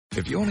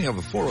If you only have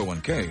a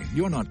 401k,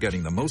 you're not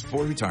getting the most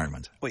for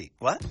retirement. Wait,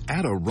 what?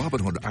 Add a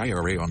Robinhood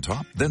IRA on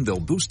top, then they'll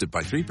boost it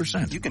by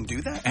 3%. You can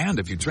do that? And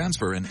if you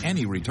transfer in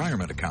any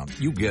retirement account,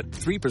 you get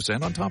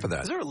 3% on top of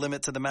that. Is there a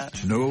limit to the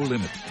match? No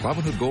limit.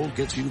 Robinhood Gold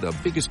gets you the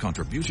biggest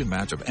contribution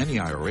match of any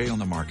IRA on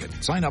the market.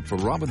 Sign up for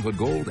Robinhood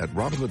Gold at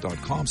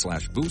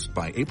Robinhood.com/boost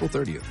by April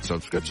 30th.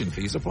 Subscription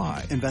fees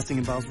apply. Investing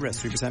involves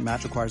risk. 3%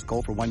 match requires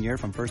gold for 1 year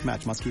from first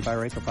match. Must keep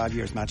IRA for 5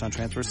 years. Match on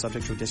transfers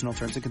subject to additional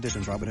terms and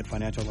conditions. Robinhood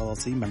Financial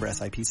LLC, member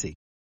SIPC.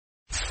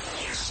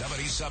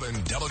 77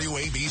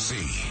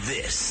 WABC.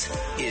 This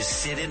is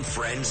Sid and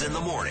Friends in the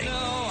Morning. No,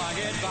 I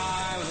get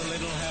by with a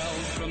little help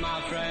from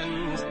my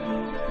friends.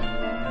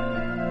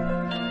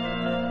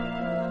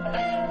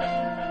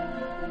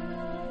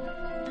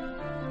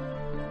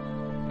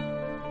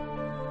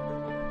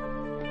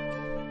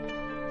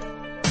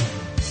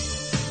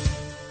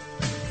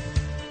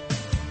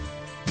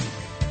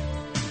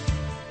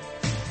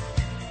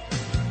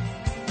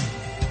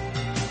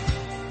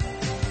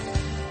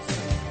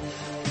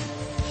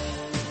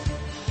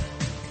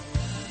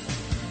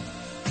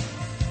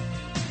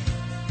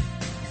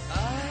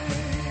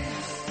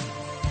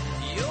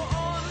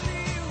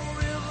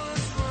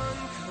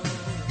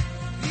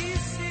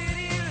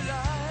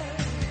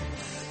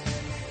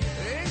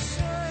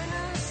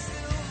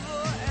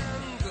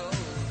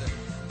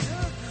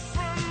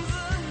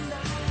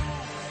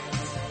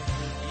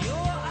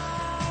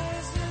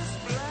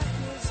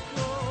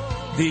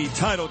 The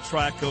title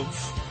track of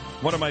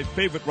one of my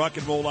favorite rock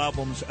and roll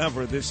albums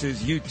ever. This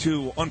is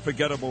U2,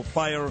 Unforgettable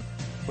Fire,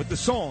 with the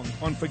song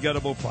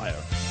Unforgettable Fire.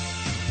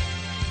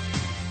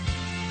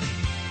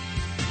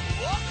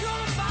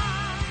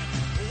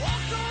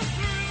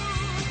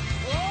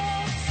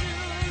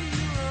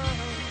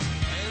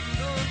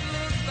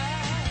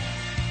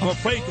 I'm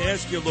afraid to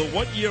ask you, Lou,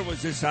 what year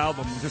was this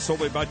album? Is this all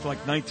the way back to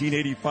like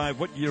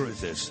 1985? What year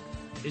is this?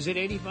 Is it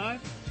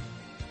 85?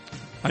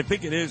 I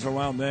think it is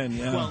around then,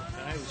 yeah. Well,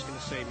 I was going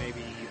to say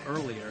maybe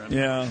earlier.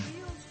 Yeah.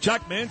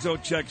 Jack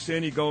Manzo checks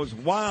in. He goes,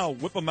 wow,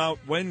 whip 'em out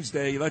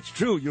Wednesday. That's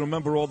true. You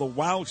remember all the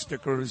wow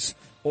stickers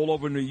all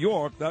over New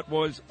York. That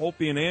was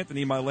Opie and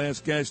Anthony, my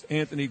last guest,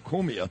 Anthony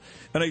Cumia.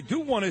 And I do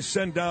want to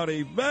send out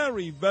a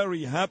very,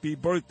 very happy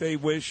birthday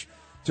wish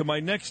to my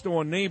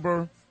next-door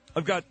neighbor.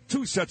 I've got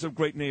two sets of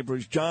great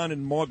neighbors, John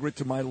and Margaret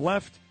to my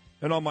left,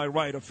 and on my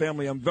right, a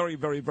family I'm very,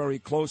 very, very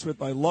close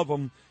with. I love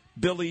them.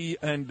 Billy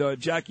and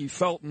Jackie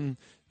Felton,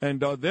 and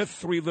their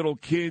three little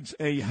kids.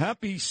 A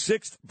happy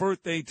 6th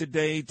birthday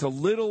today to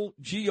little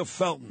Gia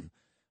Felton.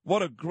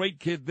 What a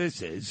great kid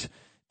this is.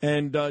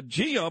 And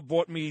Gia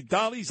bought me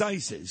Dolly's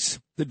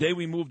Ices the day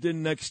we moved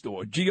in next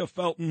door. Gia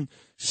Felton,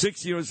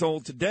 6 years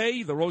old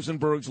today. The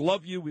Rosenbergs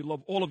love you. We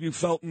love all of you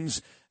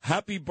Feltons.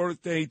 Happy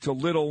birthday to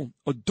little,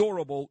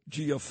 adorable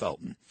Gia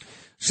Felton.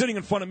 Sitting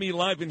in front of me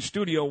live in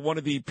studio, one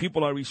of the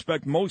people I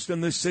respect most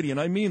in this city,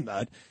 and I mean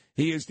that.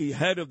 He is the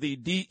head of the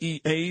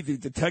DEA, the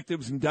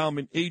Detectives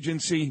Endowment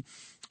Agency.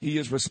 He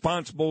is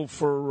responsible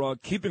for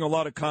keeping a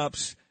lot of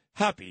cops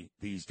happy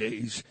these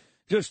days.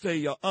 Just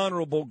a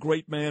honorable,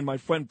 great man, my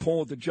friend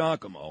Paul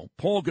DiGiacomo.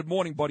 Paul, good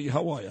morning, buddy.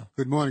 How are you?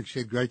 Good morning,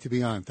 Sid. Great to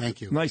be on.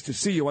 Thank you. Nice to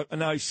see you.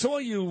 And I saw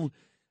you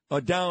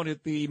down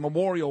at the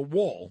Memorial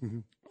Wall.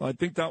 Mm-hmm. I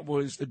think that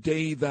was the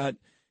day that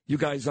you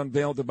guys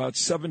unveiled about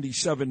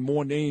 77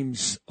 more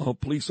names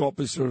of police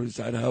officers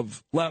that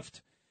have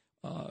left.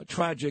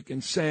 Tragic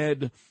and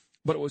sad.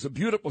 But it was a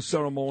beautiful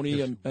ceremony,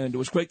 yes. and it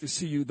was great to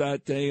see you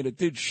that day. And it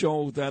did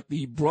show that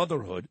the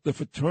brotherhood, the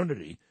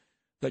fraternity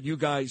that you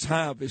guys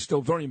have is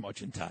still very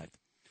much intact.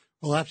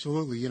 Well,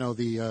 absolutely. You know,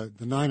 the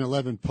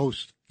 9/11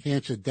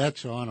 post-cancer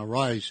deaths are on a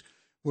rise.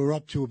 We're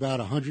up to about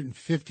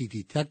 150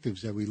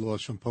 detectives that we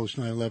lost from post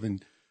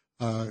 9/11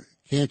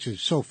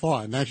 cancers so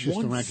far, and that's just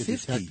the rank of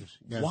detectives.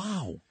 Yeah.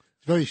 Wow.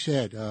 It's very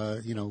sad.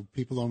 You know,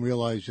 people don't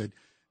realize that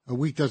a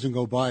week doesn't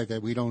go by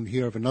that we don't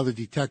hear of another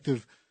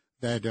detective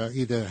that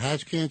either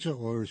has cancer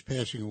or is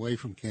passing away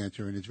from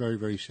cancer, and it's very,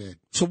 very sad.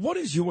 So what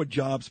is your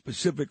job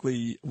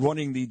specifically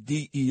running the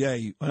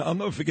DEA? I'll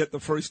never forget the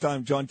first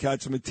time John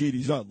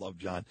Katsimatidis, I love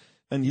John,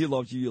 and he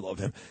loves you, you love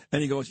him.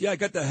 And he goes, yeah, I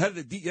got the head of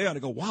the DEA. And I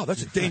go, wow,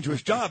 that's a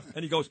dangerous job.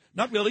 And he goes,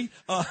 not really.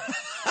 I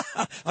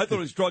thought it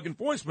was Drug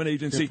Enforcement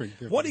Agency.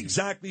 Different, what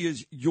exactly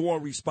is your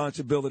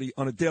responsibility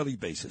on a daily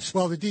basis?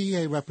 Well, the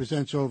DEA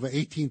represents over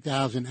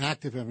 18,000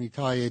 active and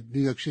retired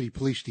New York City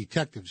police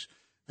detectives.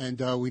 And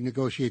we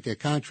negotiate their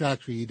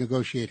contracts, we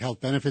negotiate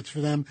health benefits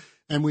for them,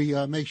 and we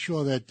make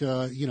sure that,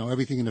 you know,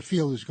 everything in the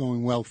field is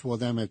going well for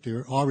them. If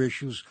there are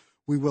issues,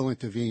 we will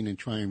intervene and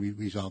try and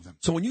resolve them.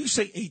 So when you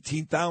say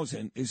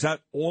 18,000, is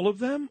that all of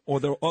them, or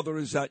there are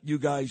others that you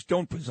guys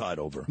don't preside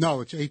over?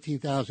 No, it's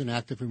 18,000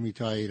 active and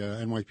retired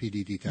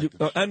NYPD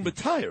detectives. And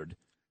retired?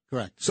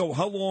 Correct. So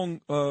how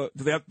long do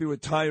they have to be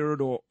retired,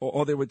 or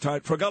are they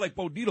retired? For a guy like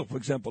Bo Dietl, for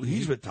example,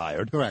 he's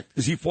retired. Correct.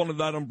 Does he fall under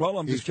that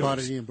umbrella? He's part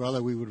of the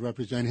umbrella. We would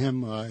represent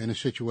him in a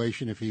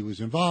situation if he was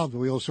involved.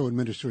 We also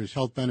administer his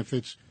health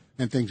benefits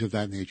and things of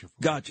that nature.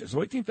 Gotcha.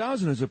 So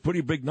 18,000 is a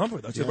pretty big number.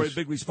 That's a very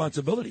big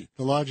responsibility.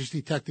 The largest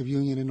detective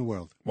union in the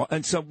world. Well,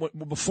 and so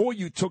before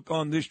you took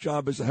on this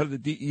job as the head of the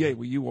DEA,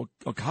 were you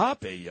a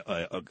cop,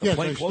 a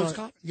plainclothes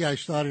cop? Yeah, I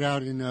started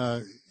out in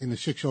the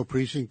 6-0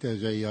 precinct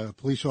as a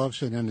police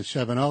officer, and then the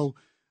 7-0.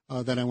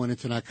 Then I went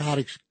into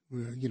narcotics,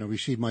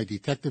 received my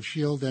detective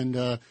shield,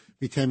 and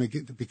became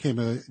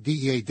a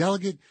DEA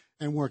delegate,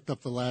 and worked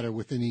up the ladder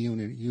within the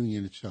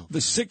union itself. The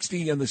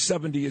 60 and the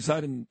 70, is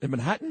that in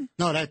Manhattan?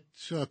 No,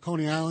 that's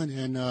Coney Island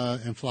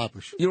and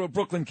Flatbush. You're a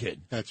Brooklyn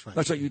kid. That's right.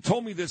 That's right. You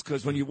told me this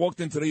because when you walked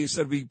in today, you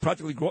said we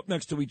practically grew up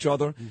next to each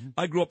other. Mm-hmm.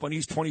 I grew up on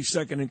East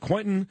 22nd in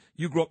Quentin.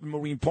 You grew up in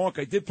Marine Park.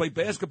 I did play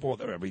basketball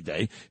there every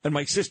day. And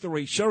my sister,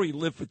 Ray Sherry,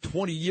 lived for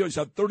 20 years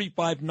at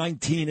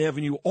 3519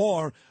 Avenue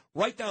R,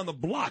 right down the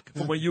block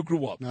from where you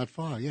grew up. Not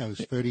far, yeah. It was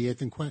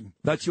 38th and Quentin.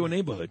 That's your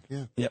neighborhood?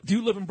 Yeah. Do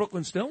you live in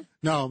Brooklyn still?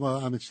 No,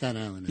 I'm in Staten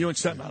Island now. You're in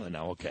Staten Island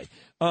now, okay.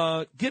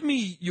 Give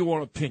me your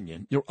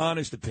opinion, your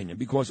honest opinion,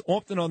 because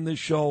often on this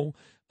show,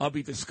 I'll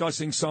be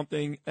discussing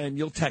something, and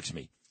you'll text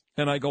me.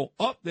 And I go,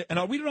 and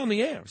I'll read it on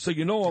the air, so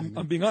you know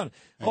I'm being honest.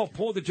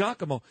 Paul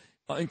DiGiacomo,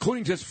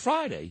 including just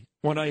Friday,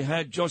 when I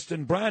had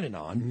Justin Brannon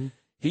on, mm-hmm.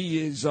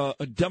 He is a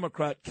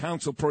Democrat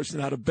council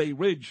person out of Bay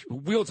Ridge who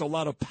wields a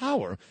lot of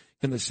power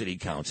in the city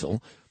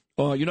council.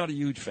 You're not a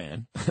huge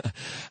fan.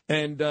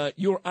 And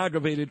you're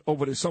aggravated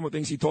over some of the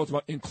things he talked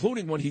about,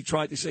 including when he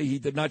tried to say he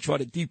did not try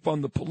to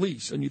defund the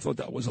police, and you thought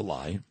that was a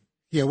lie.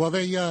 Yeah, well,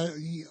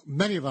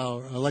 many of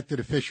our elected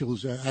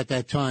officials at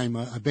that time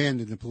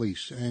abandoned the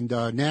police. And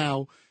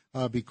now,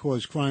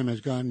 because crime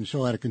has gotten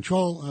so out of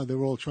control,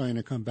 they're all trying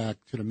to come back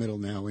to the middle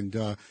now.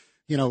 And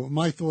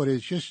my thought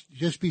is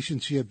just be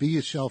sincere, be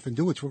yourself, and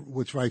do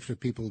what's right for the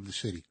people of the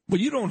city. Well,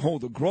 you don't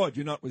hold a grudge.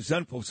 You're not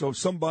resentful. So if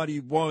somebody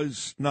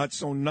was not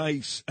so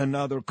nice and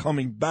now they're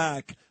coming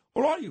back,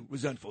 or are you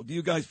resentful? Do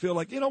you guys feel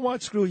like, you know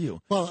what, screw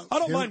you? Well, I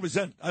don't mind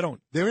resent. I don't.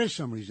 There is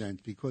some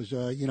resent because,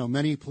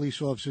 many police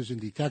officers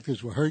and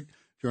detectives were hurt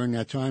during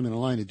that time in the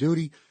line of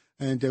duty.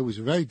 And it was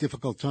a very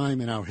difficult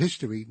time in our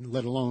history,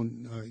 let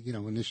alone,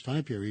 in this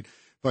time period.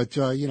 But,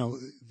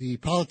 the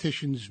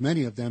politicians,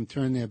 many of them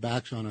turned their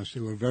backs on us.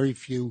 There were very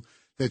few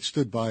that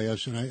stood by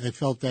us, and I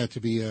felt that to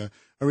be a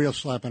real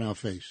slap in our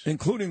face.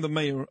 Including the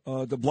mayor,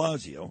 de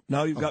Blasio.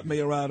 Now you've got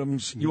Mayor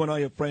Adams. You and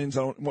I are friends.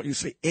 I don't want you to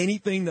say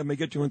anything that may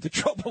get you into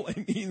trouble.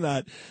 I mean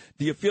that.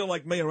 Do you feel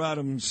like Mayor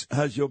Adams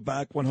has your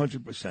back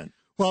 100%?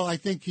 Well, I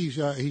think he's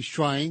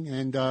trying,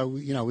 and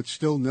it's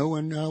still new,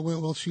 and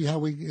we'll see how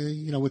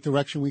we, what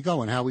direction we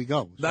go and how we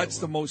go. That's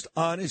the most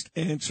honest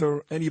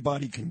answer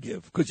anybody can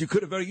give, because you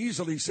could have very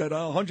easily said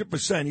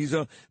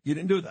 100%. You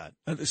didn't do that.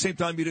 At the same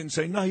time, you didn't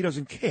say no. He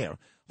doesn't care.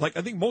 Like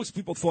I think most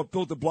people thought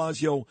Bill de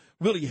Blasio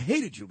really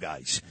hated you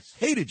guys,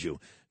 hated you.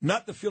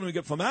 Not the feeling we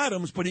get from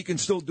Adams, but he can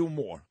still do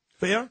more.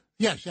 Fair?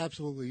 Yes,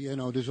 absolutely.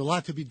 There's a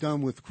lot to be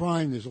done with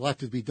crime. There's a lot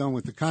to be done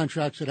with the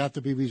contracts that have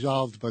to be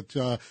resolved. But,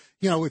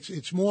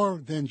 it's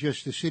more than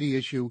just a city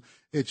issue.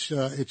 It's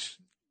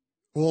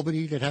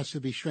Albany that has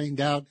to be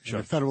straightened out, sure.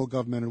 And the federal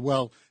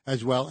government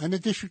as well, and the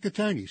district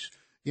attorneys,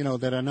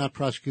 that are not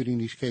prosecuting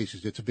these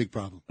cases. It's a big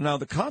problem. Now,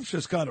 the cops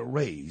just got a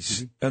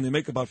raise, mm-hmm. and they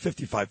make about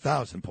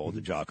 $55,000, Paul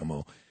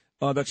DiGiacomo.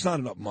 That's not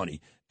enough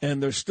money.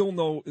 And there's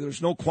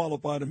no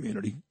qualified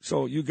immunity.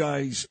 So you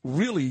guys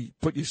really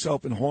put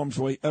yourself in harm's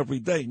way every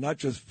day, not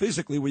just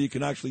physically where you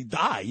can actually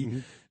die, mm-hmm.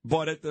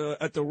 but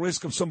at the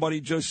risk of somebody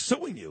just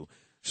suing you.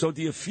 So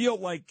do you feel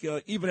like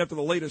even after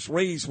the latest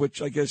raise,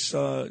 which I guess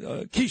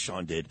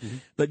Keyshawn did, mm-hmm.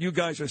 that you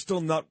guys are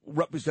still not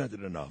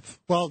represented enough?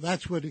 Well,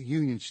 that's where the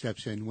union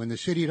steps in. When the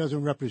city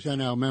doesn't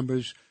represent our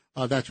members,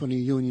 that's when the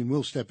union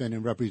will step in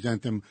and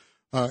represent them.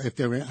 If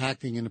they're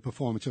acting in the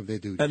performance of their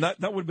duty. And that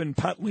would have been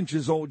Pat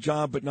Lynch's old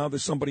job, but now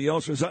there's somebody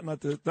else, or is that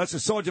not that's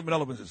the Sergeant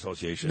Benevolence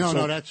Association?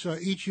 No, that's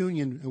each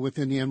union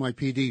within the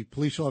NYPD,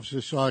 police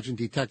officer, sergeant,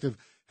 detective,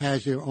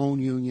 has their own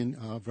union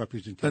of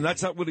representation. And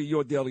that's not really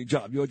your daily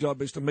job. Your job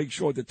is to make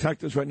sure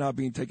detectives right now are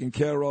being taken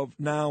care of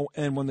now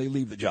and when they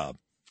leave the job.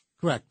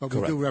 Correct, but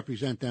we do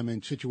represent them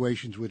in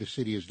situations where the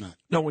city is not.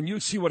 Now, when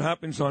you see what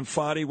happens on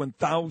Friday, when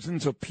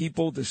thousands of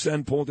people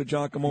descend Paul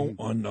DiGiacomo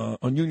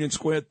mm-hmm. on Union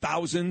Square,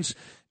 thousands,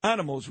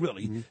 animals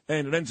really, mm-hmm.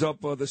 and it ends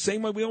up the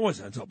same way we always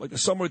end up, like the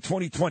summer of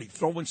 2020,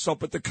 throwing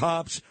stuff at the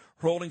cops,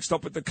 hurling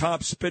stuff at the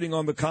cops, spitting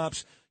on the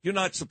cops. You're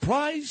not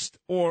surprised,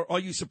 or are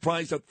you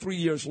surprised that 3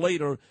 years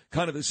later,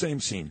 kind of the same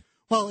scene?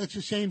 Well, it's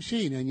the same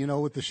scene, and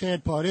what the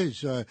sad part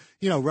is,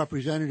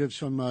 representatives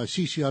from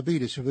CCRB,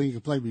 the Civilian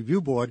Complaint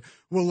Review Board,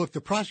 will look to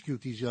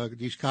prosecute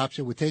these cops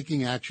that were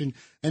taking action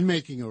and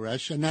making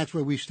arrests, and that's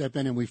where we step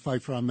in and we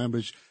fight for our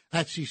members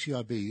at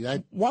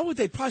CCRB. Why would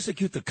they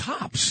prosecute the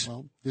cops?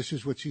 Well, this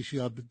is what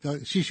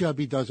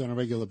CCRB does on a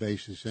regular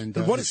basis. And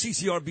what does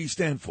CCRB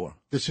stand for?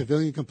 The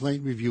Civilian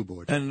Complaint Review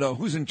Board. And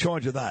who's in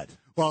charge of that?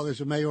 Well,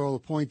 there's a mayoral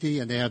appointee,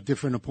 and they have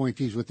different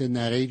appointees within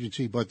that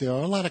agency, but there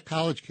are a lot of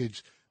college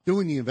kids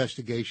doing the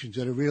investigations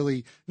that are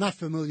really not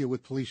familiar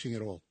with policing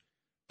at all.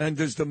 And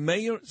does the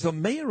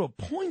mayor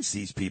appoints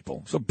these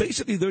people? So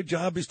basically their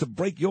job is to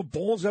break your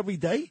balls every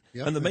day?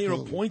 Yep, and the mayor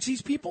absolutely. appoints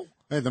these people?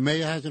 The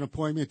mayor has an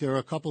appointment. There are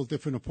a couple of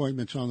different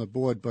appointments on the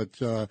board, but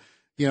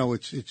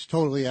it's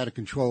totally out of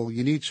control.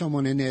 You need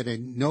someone in there that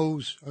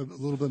knows a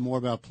little bit more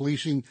about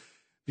policing,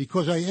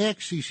 because I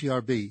asked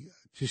CCRB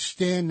to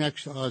stand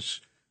next to us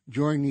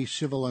during these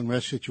civil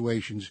unrest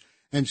situations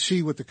and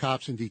see what the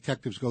cops and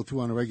detectives go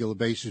through on a regular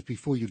basis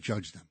before you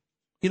judge them.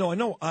 You know, I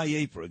know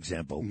IA, for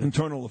example,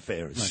 Internal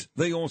Affairs. Right.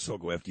 They also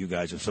go after you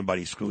guys if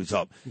somebody screws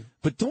up.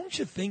 But don't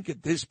you think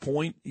at this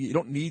point you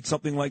don't need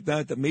something like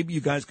that maybe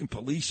you guys can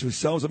police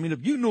yourselves? I mean,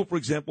 if you knew, for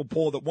example,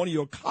 Paul, that one of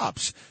your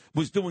cops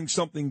was doing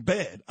something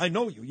bad, I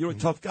know you, you're a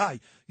tough guy,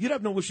 you'd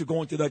have no issue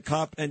going to that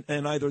cop and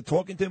either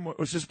talking to him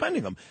or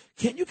suspending him.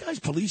 Can't you guys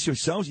police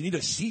yourselves? You need a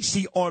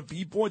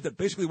CCRB board that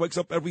basically wakes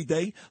up every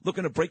day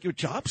looking to break your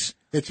chops?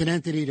 It's an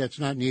entity that's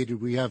not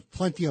needed. We have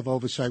plenty of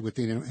oversight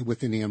within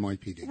the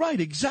NYPD. Right,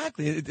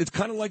 exactly. It's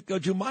kind of like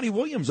Jumani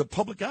Williams, a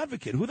public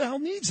advocate. Who the hell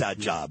needs that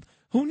job?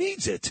 Who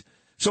needs it?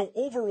 So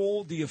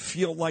overall, do you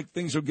feel like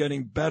things are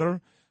getting better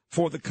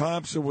for the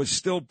cops, or we're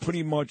still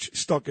pretty much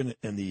stuck in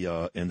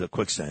the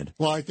quicksand?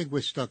 Well, I think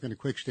we're stuck in a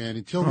quicksand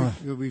until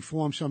we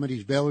reform some of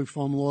these bail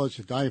reform laws,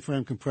 the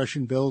diaphragm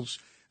compression bills,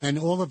 and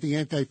all of the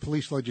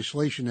anti-police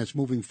legislation that's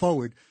moving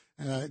forward.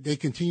 They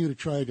continue to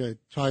try to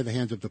tie the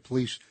hands of the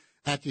police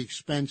at the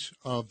expense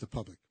of the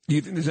public. Do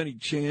you think there's any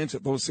chance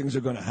that those things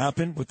are going to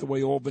happen with the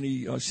way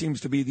Albany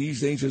seems to be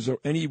these days? Is there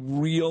any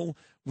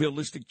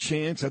realistic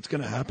chance that's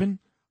going to happen?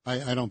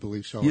 I don't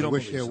believe so. I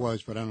wish there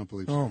was, but I don't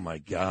believe so. Oh, my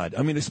God.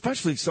 I mean,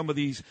 especially some of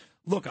these.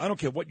 Look, I don't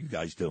care what you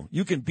guys do.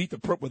 You can beat the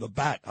perp with a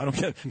bat. I don't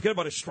care. Forget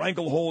about a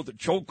stranglehold, a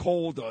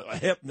chokehold, a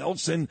half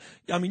Nelson.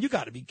 I mean, you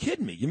got to be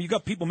kidding me. I mean, you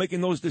got people making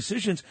those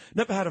decisions,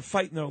 never had a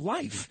fight in their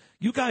life.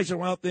 You guys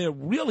are out there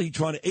really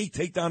trying to,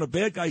 take down a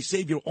bad guy,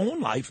 save your own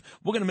life.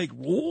 We're going to make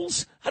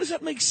rules? How does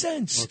that make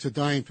sense? Well, it's a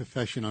dying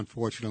profession,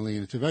 unfortunately,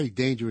 and it's a very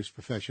dangerous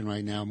profession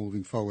right now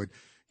moving forward.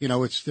 You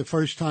know, it's the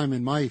first time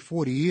in my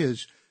 40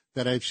 years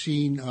that I've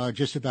seen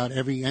just about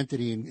every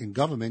entity in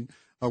government,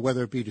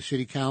 whether it be the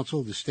city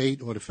council, the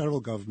state, or the federal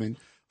government,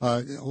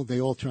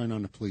 they all turn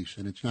on the police,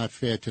 and it's not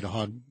fair to the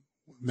hard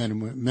men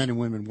and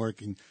women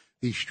working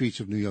these streets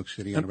of New York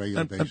City on a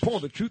regular basis. And Paul,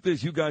 the truth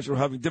is you guys are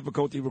having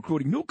difficulty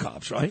recruiting new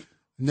cops, right?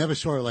 Never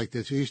saw it like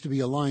this. There used to be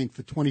a line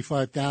for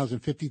 25,000,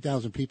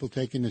 50,000 people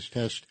taking this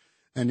test,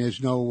 and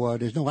there's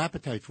no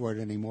appetite for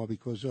it anymore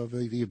because of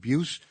the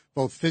abuse,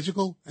 both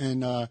physical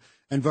and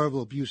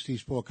verbal abuse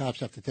these poor cops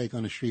have to take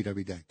on the street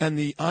every day. And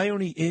the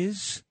irony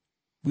is,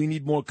 we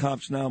need more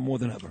cops now more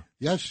than ever.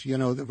 Yes, you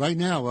know, right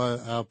now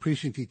our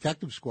precinct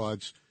detective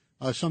squads,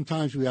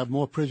 sometimes we have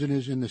more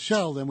prisoners in the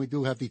cell than we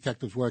do have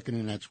detectives working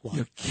in that squad.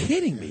 You're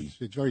kidding me.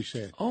 It's very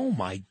sad. Oh,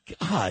 my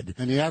God.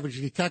 And the average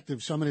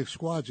detective, some of the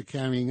squads are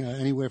carrying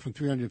anywhere from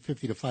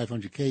 350 to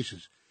 500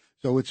 cases.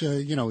 So it's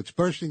it's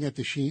bursting at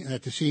the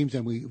seams,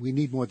 and we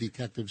need more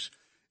detectives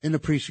in the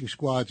precinct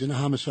squads, in the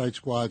homicide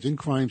squads, in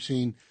crime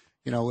scene.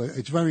 You know,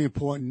 it's very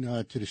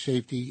important to the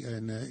safety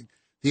and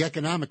the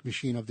economic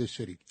machine of this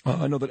city.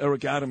 I know that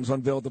Eric Adams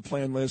unveiled the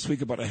plan last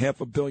week, about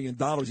 $500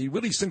 million. He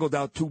really singled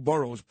out two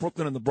boroughs,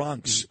 Brooklyn and the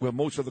Bronx, where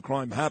most of the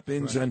crime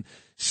happens, right. And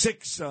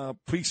six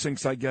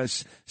precincts, I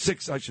guess,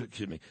 six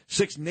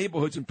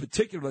neighborhoods in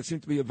particular that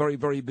seem to be a very,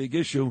 very big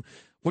issue.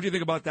 What do you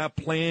think about that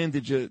plan?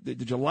 Did you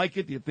like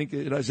it? Do you think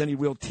it has any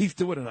real teeth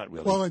to it or not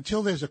really? Well,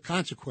 until there's a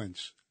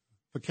consequence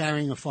for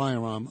carrying a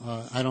firearm,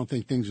 I don't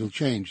think things will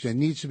change. There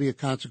needs to be a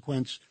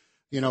consequence.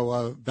 You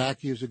know,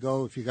 back years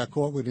ago, if you got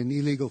caught with an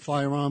illegal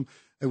firearm,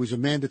 it was a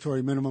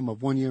mandatory minimum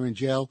of 1 year in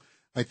jail.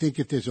 I think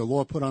if there's a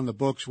law put on the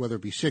books, whether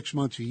it be 6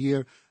 months, a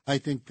year, I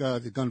think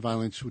the gun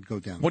violence would go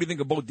down. What do you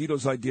think about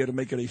Dito's idea to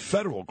make it a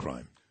federal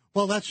crime?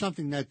 Well, that's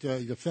something that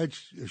the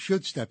feds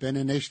should step in,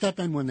 and they step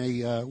in when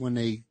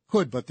they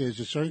could, but there's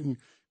a certain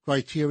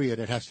criteria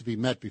that has to be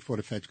met before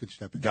the feds could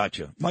step in.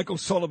 Gotcha. Michael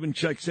Sullivan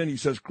checks in. He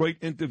says, great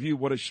interview.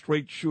 What a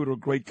straight shooter.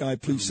 Great guy.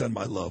 Please send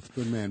my love.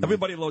 Good man.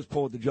 Everybody loves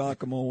Paul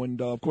DiGiacomo.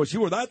 And, of course,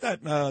 you were at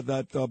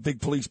that big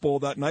police ball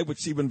that night with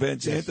Stephen Van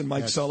Zandt and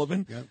Mike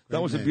Sullivan. Yep,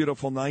 that was man. A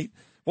beautiful night.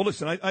 Well,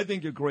 listen, I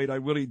think you're great. I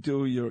really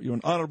do. You're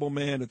an honorable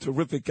man, a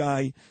terrific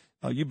guy.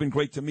 You've been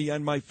great to me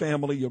and my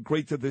family. You're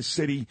great to this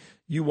city.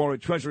 You are a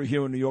treasure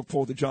here in New York,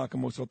 Paul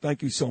DiGiacomo, so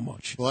thank you so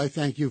much. Well, I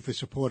thank you for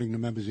supporting the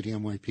members of the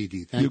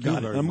NYPD. Thank you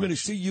got very it. I'm much. going to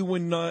see you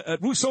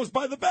at Russo's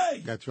by the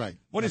Bay. That's right.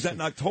 What is that,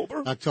 in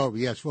October? October,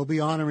 yes. We'll be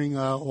honoring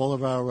all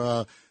of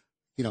our,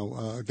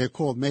 they're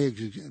called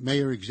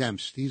mayor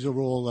exempts. These are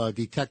all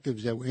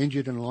detectives that were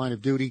injured in the line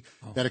of duty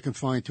that are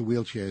confined to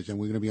wheelchairs, and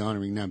we're going to be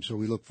honoring them. So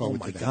we look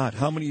forward to that. Oh, my God.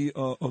 How many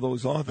of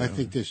those are there? I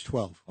think there's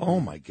 12. Oh,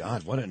 my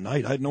God. What a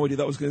night. I had no idea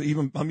that was going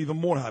to I'm even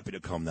more happy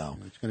to come now.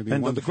 It's going to be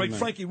and wonderful the great night.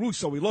 Frankie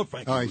Russo. We love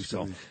Frankie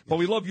Russo. Yes. But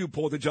we love you,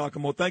 Paul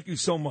DiGiacomo. Thank you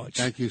so much.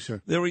 Thank you,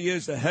 sir. There he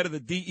is, the head of the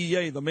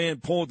DEA, the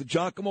man, Paul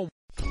DiGiacomo.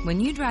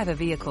 When you drive a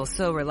vehicle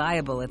so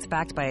reliable it's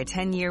backed by a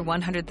 10-year,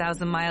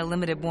 100,000-mile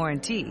limited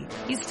warranty,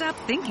 you stop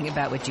thinking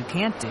about what you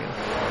can't do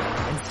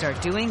and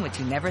start doing what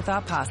you never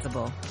thought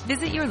possible.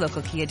 Visit your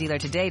local Kia dealer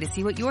today to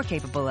see what you're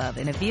capable of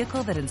in a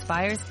vehicle that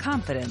inspires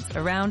confidence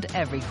around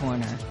every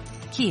corner.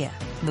 Kia,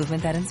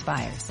 movement that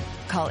inspires.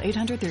 Call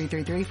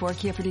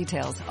 800-333-4KIA for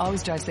details.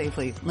 Always drive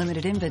safely.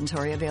 Limited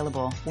inventory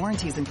available.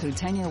 Warranties include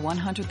 10-year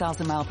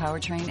 100,000-mile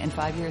powertrain and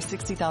 5-year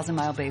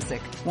 60,000-mile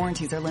basic.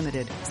 Warranties are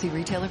limited. See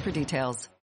retailer for details.